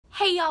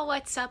Hey y'all,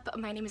 what's up?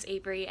 My name is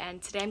Avery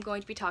and today I'm going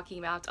to be talking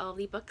about all of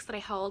the books that I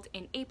hauled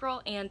in April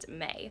and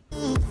May.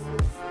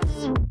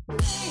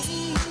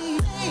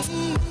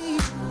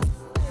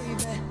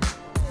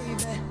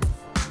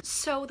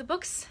 So the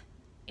books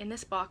in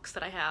this box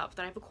that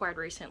I've acquired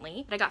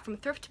recently, that I got from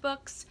Thrift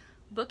Books,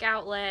 Book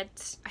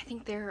Outlet. I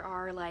think there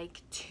are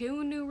like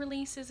 2 new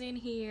releases in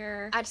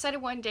here. I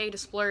decided one day to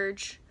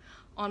splurge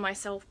on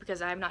myself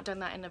because I have not done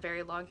that in a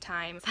very long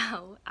time,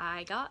 so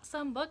I got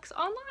some books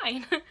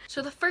online.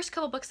 So the first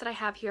couple books that I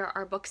have here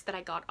are books that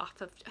I got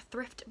off of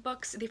Thrift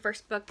Books. The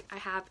first book I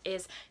have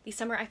is The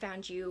Summer I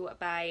Found You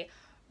by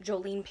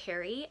Jolene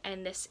Perry,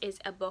 and this is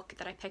a book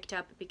that I picked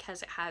up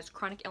because it has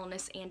chronic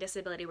illness and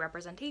disability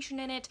representation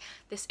in it.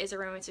 This is a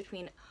romance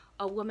between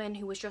a woman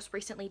who was just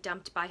recently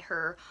dumped by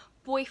her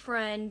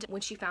boyfriend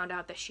when she found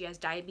out that she has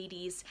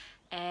diabetes,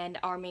 and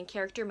our main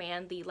character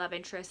man, the love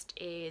interest,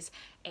 is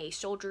a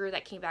soldier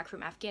that came back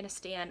from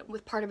Afghanistan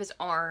with part of his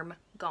arm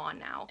gone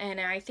now. And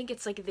I think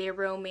it's like their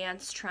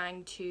romance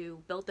trying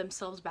to build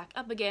themselves back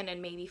up again and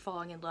maybe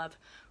falling in love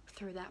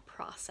through that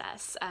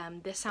process.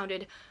 This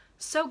sounded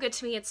so good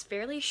to me. It's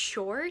fairly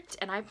short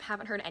and I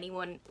haven't heard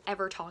anyone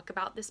ever talk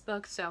about this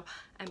book, so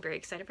I'm very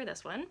excited for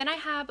this one. Then I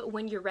have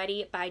When You're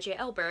Ready by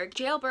J.L. Berg.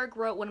 J.L. Berg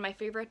wrote one of my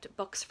favorite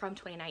books from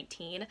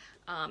 2019,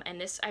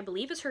 and this I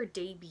believe is her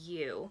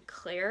debut.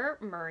 Claire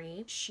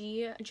Murray,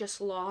 she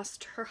just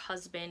lost her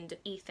husband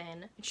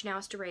Ethan and she now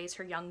has to raise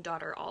her young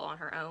daughter all on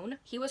her own.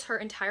 He was her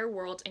entire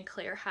world and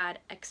Claire had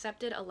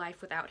accepted a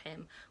life without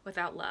him,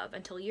 without love,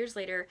 until years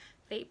later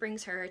fate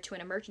brings her to an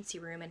emergency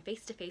room and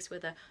face to face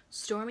with a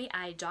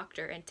stormy-eyed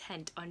doctor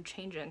intent on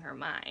changing her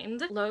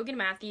mind. Logan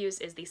Matthews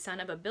is the son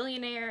of a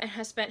billionaire and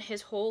has spent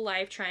his whole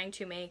life trying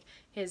to make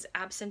his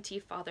absentee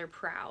father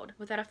proud.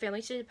 Without a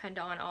family to depend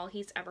on, all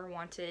he's ever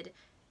wanted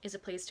is a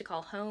place to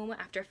call home.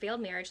 After a failed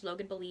marriage,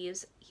 Logan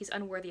believes he's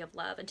unworthy of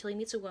love until he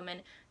meets a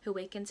woman who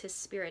awakens his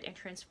spirit and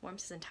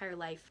transforms his entire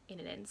life in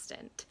an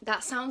instant.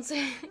 That sounds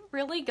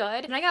really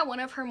good. And I got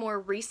one of her more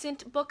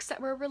recent books that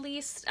were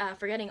released,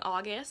 Forgetting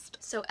August.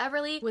 So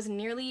Averie was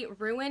nearly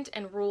ruined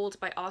and ruled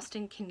by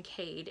Austin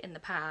Kincaid in the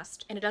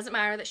past, and it doesn't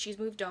matter that she's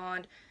moved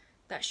on,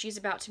 that she's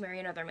about to marry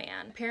another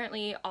man.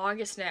 Apparently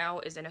August now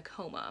is in a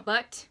coma,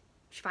 but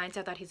she finds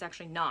out that he's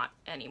actually not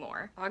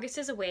anymore. August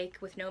is awake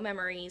with no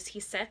memories.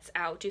 He sets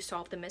out to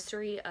solve the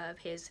mystery of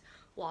his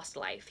lost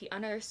life. He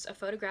unearths a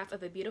photograph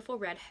of a beautiful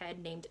redhead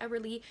named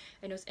Averie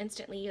and knows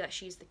instantly that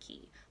she's the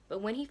key.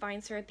 But when he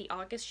finds her, the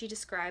August she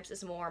describes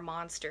is more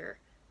monster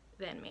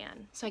than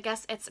man. So I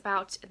guess it's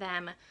about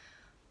them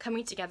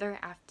coming together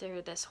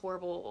after this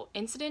horrible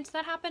incident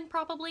that happened,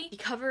 probably. The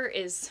cover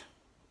is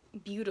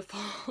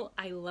beautiful.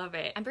 I love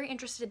it. I'm very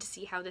interested to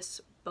see how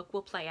this book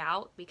will play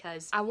out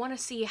because I want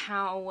to see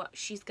how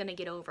she's gonna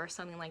get over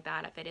something like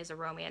that if it is a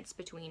romance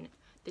between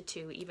the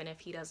two, even if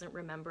he doesn't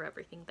remember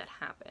everything that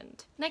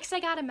happened. Next I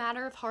got A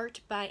Matter of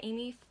Heart by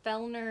Amy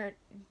Fellner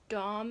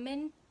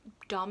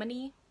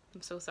Domini.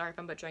 I'm so sorry if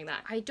I'm butchering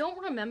that. I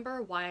don't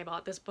remember why I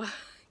bought this book.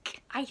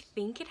 I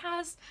think it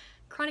has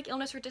chronic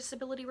illness or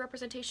disability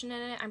representation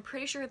in it. I'm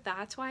pretty sure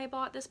that's why I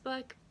bought this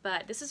book,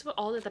 but this is what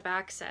all that the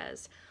back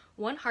says.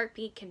 One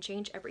heartbeat can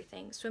change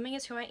everything. Swimming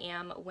is who I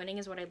am. Winning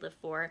is what I live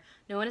for.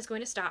 No one is going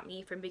to stop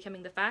me from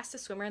becoming the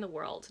fastest swimmer in the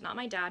world. Not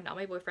my dad, not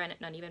my boyfriend,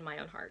 not even my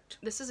own heart.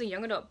 This is a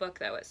young adult book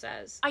though, it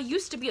says. I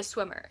used to be a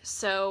swimmer,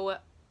 so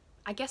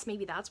I guess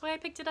maybe that's why I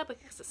picked it up,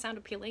 because it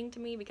sounded appealing to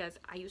me because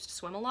I used to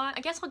swim a lot.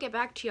 I guess I'll get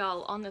back to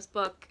y'all on this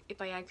book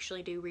if I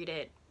actually do read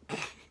it.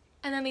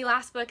 And then the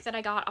last book that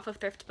I got off of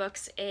Thrift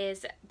Books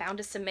is Bound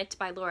to Submit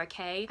by Laura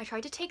Kay. I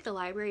tried to take the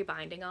library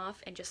binding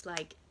off and just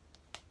like,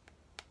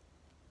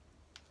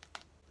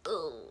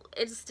 oh,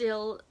 it's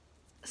still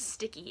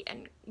sticky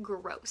and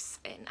gross,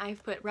 and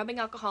I've put rubbing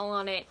alcohol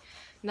on it.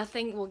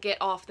 Nothing will get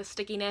off the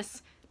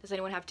stickiness. Does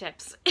anyone have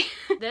tips?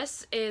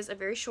 This is a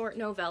very short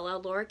novella.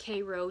 Laura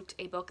Kay wrote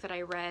a book that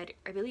I read,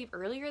 I believe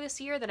earlier this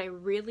year, that I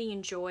really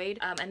enjoyed,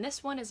 and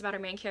this one is about a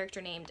main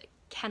character named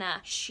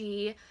Kenna.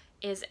 She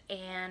is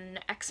an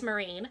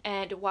ex-Marine,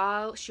 and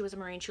while she was a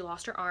Marine she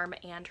lost her arm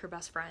and her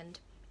best friend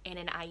in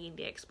an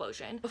IED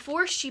explosion.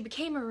 Before she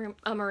became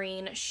a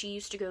Marine, she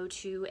used to go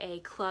to a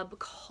club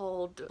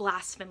called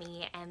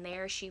Blasphemy, and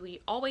there she would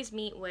always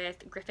meet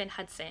with Griffin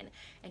Hudson,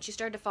 and she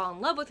started to fall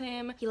in love with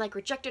him. He like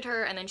rejected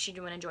her, and then she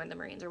went and joined the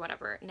Marines or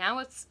whatever. Now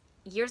it's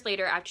years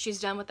later, after she's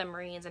done with the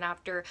Marines and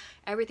after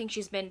everything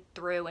she's been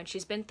through, and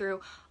she's been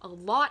through a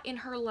lot in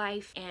her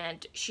life,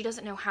 and she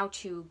doesn't know how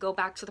to go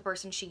back to the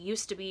person she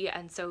used to be,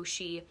 and so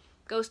she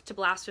goes to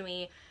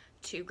Blasphemy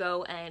to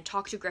go and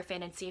talk to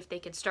Griffin and see if they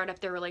can start up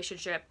their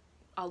relationship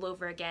all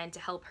over again to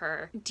help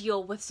her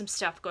deal with some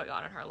stuff going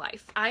on in her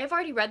life. I have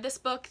already read this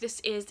book. This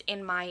is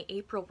in my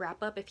April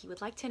wrap-up if you would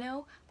like to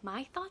know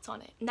my thoughts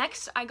on it.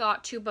 Next, I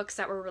got 2 books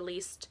that were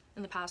released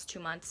in the past 2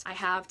 months. I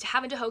have To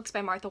Have and to Hoax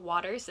by Martha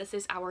Waters. This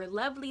is our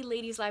lovely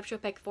ladies live show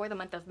pick for the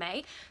month of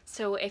May.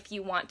 So if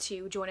you want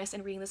to join us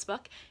in reading this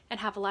book and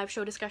have a live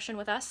show discussion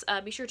with us,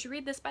 be sure to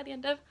read this by the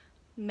end of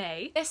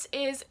May. This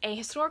is a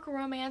historical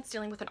romance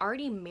dealing with an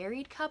already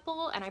married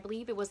couple, and I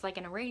believe it was like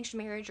an arranged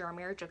marriage or a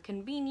marriage of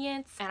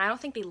convenience, and I don't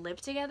think they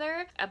lived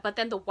together, but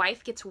then the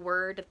wife gets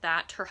word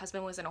that her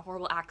husband was in a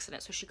horrible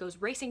accident, so she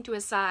goes racing to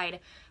his side,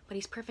 but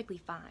he's perfectly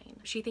fine.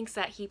 She thinks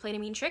that he played a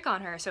mean trick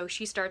on her, so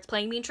she starts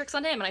playing mean tricks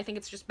on him, and I think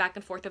it's just back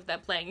and forth of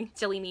them playing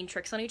silly mean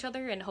tricks on each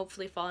other and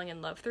hopefully falling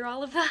in love through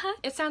all of that.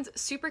 It sounds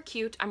super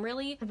cute. I'm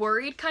really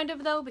worried kind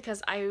of though,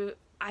 because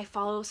I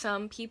follow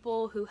some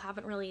people who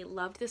haven't really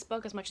loved this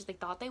book as much as they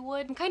thought they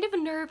would. I'm kind of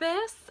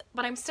nervous,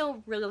 but I'm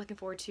still really looking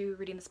forward to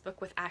reading this book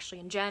with Ashley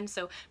and Jen,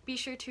 so be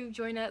sure to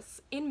join us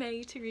in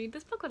May to read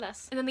this book with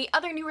us. And then the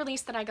other new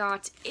release that I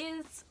got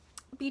is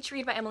Beach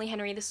Read by Emily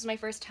Henry. This is my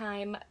first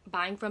time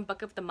buying from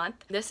Book of the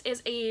Month. This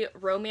is a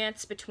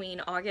romance between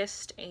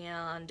August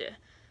and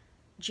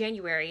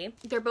January.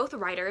 They're both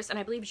writers, and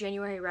I believe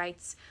January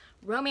writes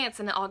romance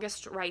and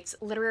August writes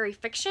literary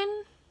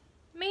fiction,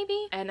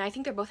 maybe? And I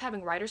think they're both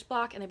having writer's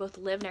block, and they both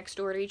live next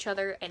door to each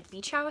other at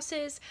beach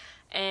houses,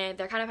 and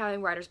they're kind of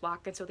having writer's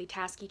block, and so they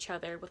task each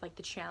other with like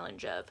the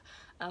challenge of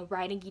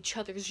writing each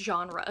other's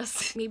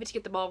genres, maybe to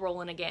get the ball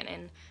rolling again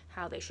and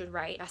how they should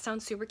write. That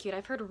sounds super cute.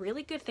 I've heard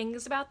really good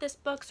things about this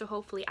book, so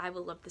hopefully I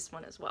will love this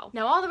one as well.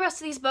 Now all the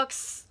rest of these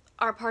books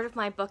are part of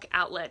my book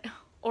outlet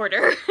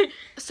order.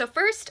 So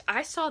first,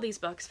 I saw these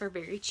books for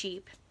very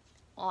cheap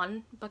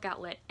on Book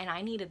Outlet, and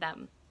I needed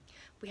them.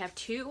 We have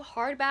two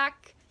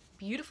hardback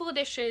beautiful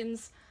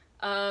editions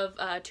of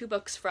two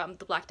books from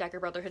the Black Dagger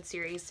Brotherhood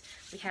series.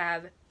 We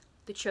have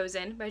The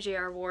Chosen by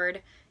J.R.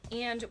 Ward,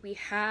 and we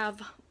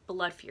have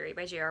Blood Fury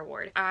by J.R.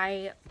 Ward.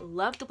 I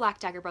love the Black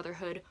Dagger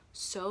Brotherhood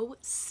so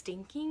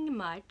stinking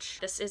much.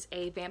 This is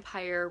a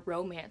vampire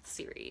romance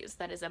series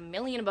that is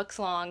 1,000,000 books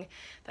long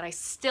that I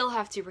still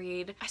have to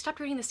read. I stopped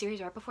reading the series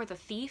right before The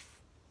Thief.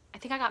 I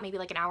think I got maybe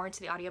like an hour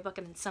into the audiobook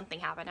and then something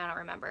happened, I don't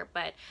remember,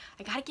 but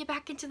I gotta get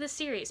back into the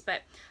series.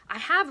 But I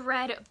have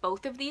read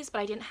both of these,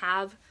 but I didn't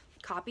have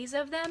copies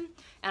of them,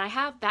 and I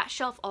have that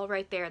shelf all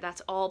right there.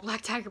 That's all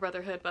Black Dagger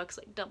Brotherhood books,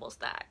 like double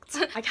stacked.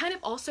 I kind of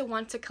also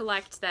want to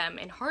collect them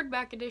in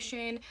hardback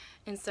edition,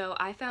 and so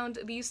I found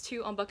these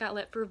two on Book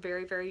Outlet for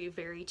very, very,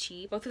 very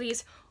cheap. Both of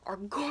these are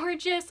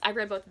gorgeous. I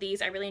read both of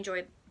these. I really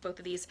enjoyed both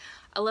of these.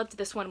 I loved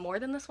this one more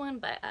than this one,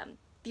 but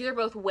these are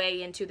both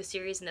way into the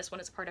series, and this one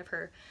is part of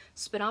her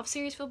spin-off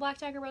series for the Black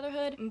Dagger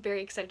Brotherhood. I'm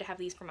very excited to have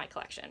these for my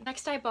collection.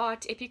 Next, I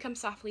bought If You Come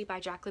Softly by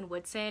Jacqueline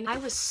Woodson. I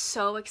was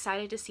so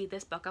excited to see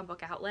this book on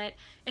Book Outlet.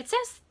 It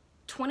says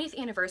 20th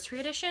anniversary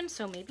edition,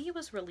 so maybe it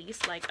was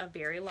released like a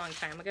very long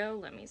time ago.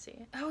 Let me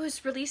see. Oh, it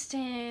was released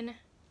in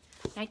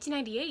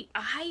 1998.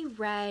 I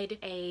read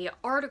a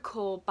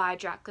article by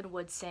Jacqueline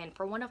Woodson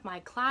for one of my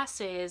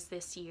classes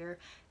this year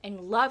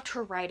and loved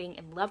her writing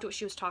and loved what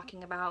she was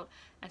talking about,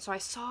 and so I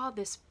saw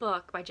this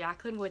book by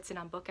Jacqueline Woodson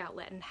on Book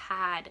Outlet and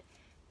had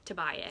to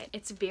buy it.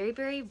 It's very,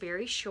 very,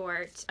 very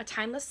short. A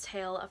timeless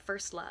tale of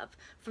first love.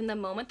 From the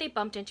moment they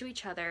bumped into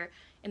each other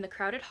in the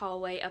crowded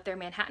hallway of their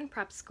Manhattan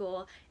prep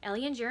school,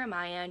 Ellie and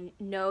Jeremiah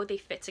know they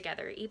fit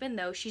together, even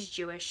though she's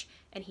Jewish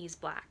and he's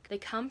black. They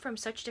come from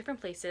such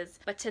different places,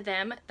 but to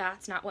them,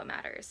 that's not what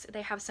matters.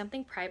 They have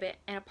something private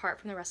and apart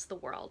from the rest of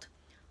the world.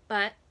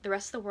 But the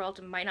rest of the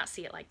world might not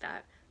see it like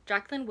that.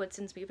 Jacqueline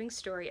Woodson's moving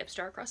story of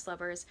star-crossed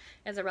lovers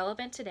is as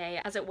relevant today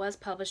as it was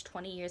published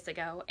 20 years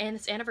ago, and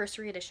this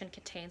anniversary edition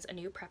contains a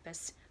new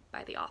preface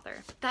by the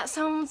author. That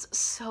sounds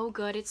so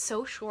good. It's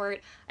so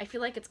short. I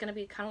feel like it's gonna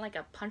be kind of like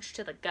a punch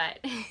to the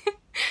gut.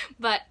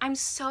 But I'm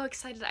so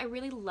excited. I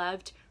really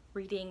loved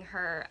reading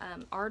her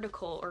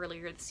article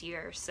earlier this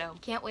year, so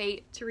can't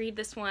wait to read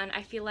this one.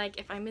 I feel like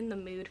if I'm in the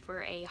mood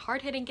for a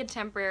hard-hitting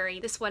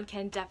contemporary, this one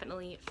can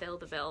definitely fill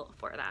the bill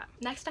for that.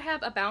 Next, I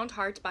have A Bound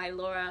Heart by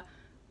Laura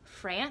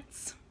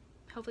France.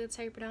 Hopefully that's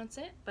how you pronounce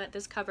it, but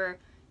this cover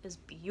is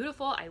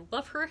beautiful. I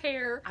love her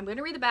hair. I'm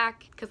gonna read the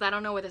back because I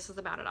don't know what this is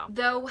about at all.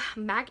 Though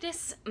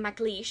Magnus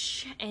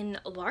MacLeish and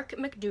Lark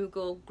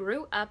MacDougall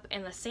grew up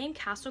in the same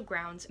castle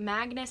grounds,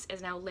 Magnus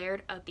is now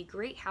laird of the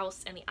great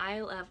house in the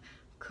Isle of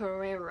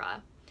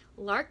Carrera.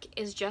 Lark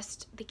is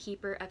just the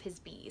keeper of his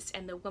bees,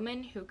 and the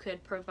woman who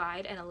could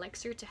provide an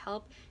elixir to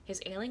help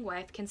his ailing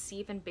wife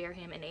conceive and bear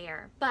him an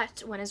heir.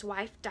 But when his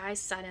wife dies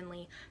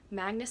suddenly,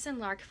 Magnus and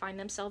Lark find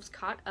themselves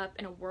caught up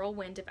in a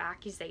whirlwind of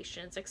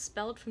accusations,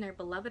 expelled from their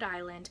beloved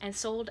island, and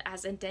sold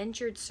as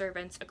indentured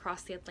servants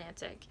across the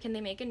Atlantic. Can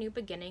they make a new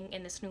beginning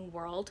in this new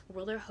world, or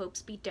will their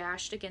hopes be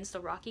dashed against the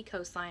rocky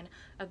coastline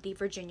of the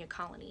Virginia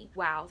colony?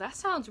 Wow, that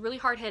sounds really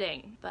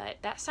hard-hitting, but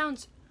that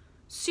sounds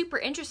super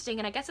interesting,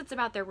 and I guess it's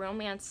about their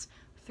romance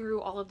through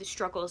all of the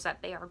struggles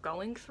that they are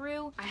going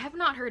through. I have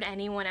not heard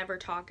anyone ever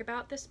talk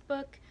about this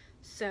book,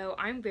 so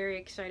I'm very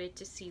excited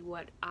to see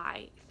what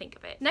I think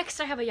of it.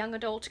 Next, I have a young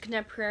adult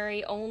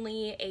contemporary,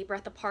 Only a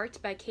Breath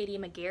Apart by Katie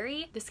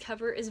McGarry. This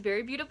cover is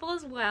very beautiful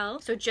as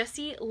well. So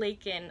Jesse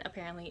Lakin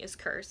apparently is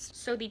cursed.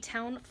 So the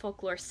town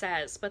folklore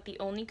says, but the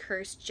only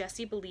curse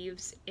Jesse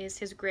believes is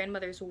his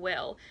grandmother's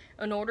will.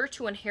 In order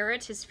to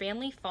inherit his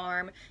family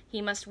farm,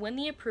 he must win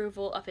the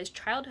approval of his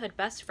childhood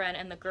best friend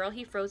and the girl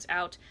he froze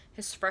out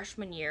his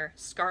freshman year,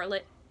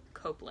 Scarlett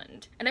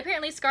Copeland. And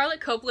apparently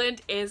Scarlett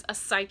Copeland is a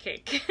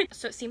psychic.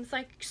 So it seems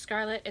like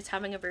Scarlett is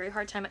having a very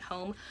hard time at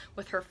home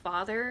with her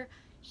father.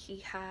 He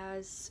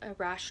has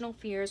irrational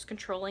fears,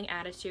 controlling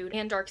attitude,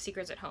 and dark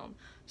secrets at home.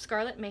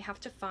 Scarlett may have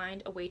to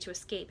find a way to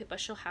escape, but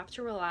she'll have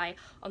to rely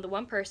on the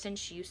one person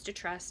she used to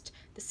trust,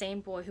 the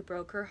same boy who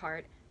broke her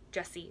heart,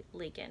 Jesse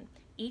Legan.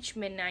 Each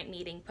midnight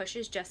meeting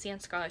pushes Jesse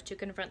and Scarlett to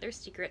confront their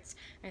secrets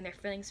and their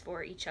feelings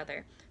for each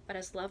other. But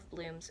as love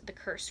blooms, the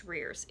curse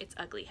rears its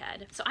ugly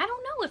head. So I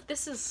don't know if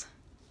this is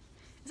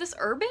this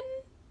urban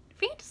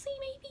fantasy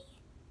maybe?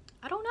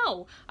 I don't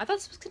know. I thought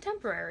this was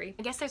contemporary.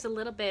 I guess there's a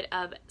little bit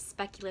of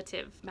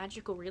speculative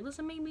magical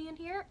realism maybe in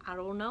here. I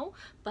don't know.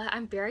 But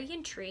I'm very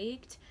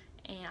intrigued.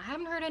 And I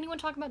haven't heard anyone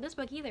talk about this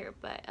book either,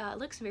 but it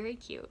looks very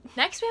cute.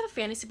 Next, we have a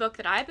fantasy book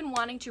that I've been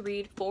wanting to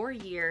read for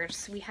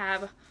years. We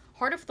have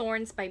Heart of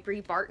Thorns by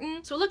Brie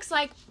Barton. So it looks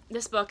like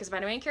this book is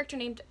about a main character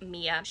named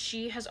Mia.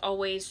 She has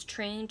always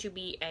trained to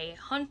be a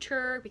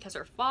hunter because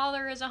her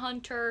father is a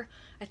hunter.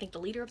 I think the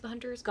leader of the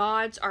hunters.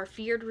 Gods are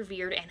feared,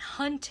 revered, and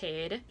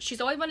hunted. She's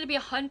always wanted to be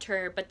a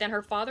hunter, but then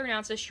her father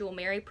announces she will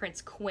marry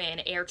Prince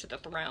Quinn, heir to the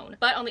throne.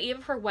 But on the eve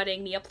of her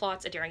wedding, Mia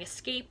plots a daring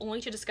escape,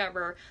 only to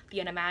discover the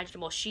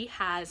unimaginable. She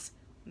has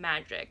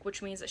magic,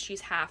 which means that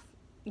she's half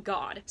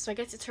god. So I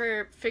guess it's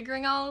her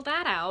figuring all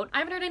that out. I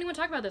haven't heard anyone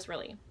talk about this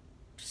really.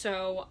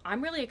 So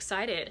I'm really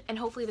excited, and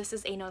hopefully this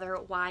is another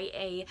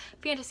YA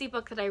fantasy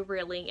book that I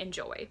really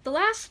enjoy. The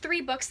last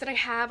 3 books that I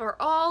have are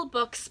all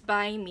books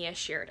by Mia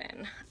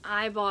Sheridan.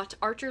 I bought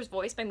Archer's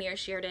Voice by Mia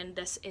Sheridan.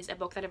 This is a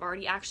book that I've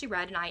already actually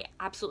read and I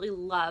absolutely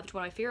loved.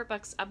 One of my favorite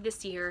books of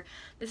this year.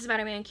 This is about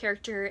a main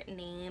character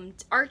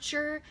named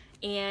Archer,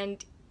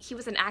 and he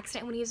was an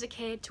accident when he was a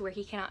kid to where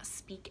he cannot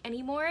speak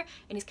anymore,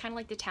 and he's kind of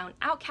like the town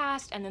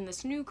outcast, and then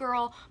this new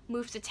girl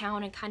moves to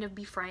town and kind of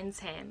befriends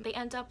him. They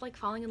end up like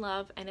falling in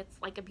love, and it's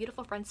like a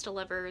beautiful friends to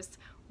lovers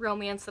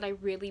romance that I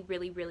really,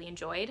 really, really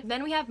enjoyed.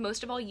 Then we have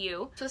Most of All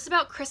You. So this is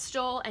about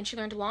Crystal, and she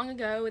learned long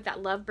ago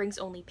that love brings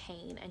only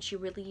pain, and she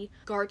really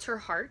guards her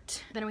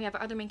heart. Then we have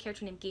our other main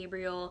character named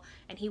Gabriel,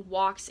 and he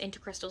walks into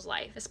Crystal's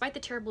life. Despite the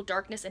terrible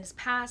darkness in his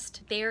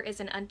past, there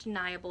is an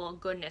undeniable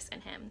goodness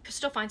in him.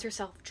 Crystal finds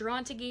herself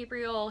drawn to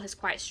Gabriel. His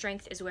quiet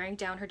strength is wearing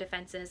down her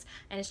defenses,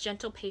 and his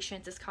gentle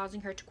patience is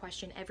causing her to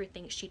question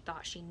everything she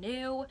thought she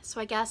knew.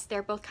 So I guess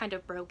they're both kind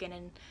of broken,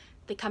 and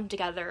they come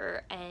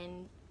together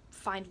and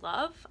find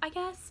love, I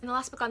guess. And the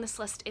last book on this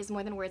list is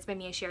More Than Words by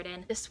Mia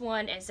Sheridan. This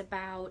one is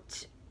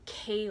about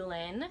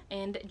Kaylin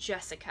and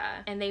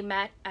Jessica, and they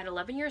met at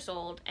 11 years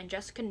old, and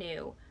Jessica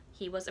knew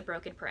he was a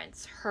broken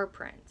prince, her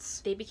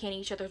prince. They became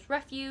each other's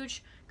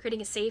refuge,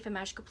 creating a safe and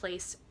magical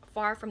place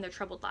far from their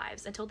troubled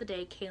lives, until the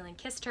day Kaylin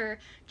kissed her,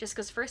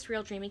 Jessica's first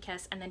real dreamy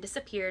kiss, and then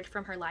disappeared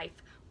from her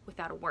life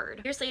without a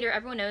word. Years later,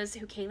 everyone knows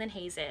who Kaylin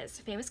Hayes is.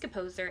 Famous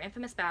composer,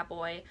 infamous bad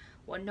boy.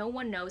 What no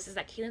one knows is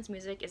that Kaylin's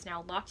music is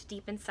now locked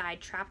deep inside,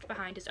 trapped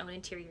behind his own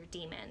interior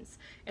demons.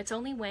 It's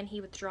only when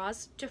he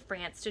withdraws to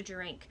France to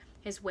drink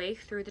his way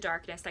through the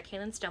darkness that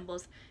Kaylin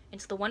stumbles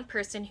into the one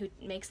person who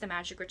makes the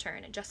magic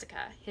return,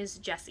 Jessica, his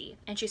Jessie.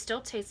 And she still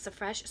tastes a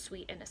fresh,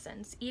 sweet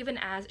innocence, even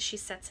as she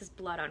sets his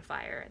blood on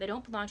fire. They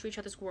don't belong to each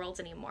other's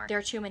worlds anymore. There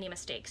are too many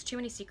mistakes, too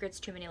many secrets,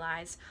 too many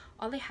lies.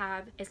 All they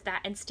have is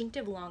that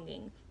instinctive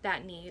longing,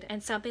 that need,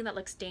 and something that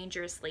looks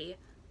dangerously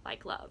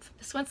like love.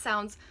 This one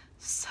sounds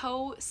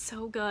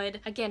so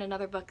good. Again,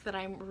 another book that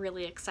I'm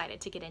really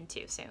excited to get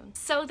into soon.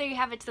 So there you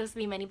have it. Those are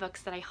the many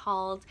books that I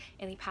hauled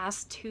in the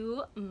past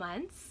 2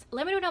 months.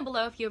 Let me know down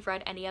below if you have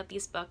read any of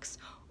these books,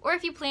 or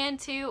if you plan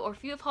to, or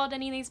if you have hauled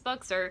any of these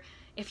books, or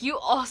if you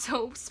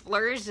also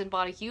splurged and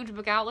bought a huge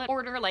book outlet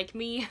order like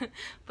me.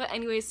 But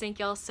anyways, thank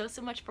y'all so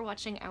much for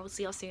watching. I will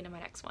see y'all soon in my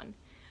next one.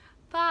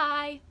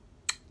 Bye!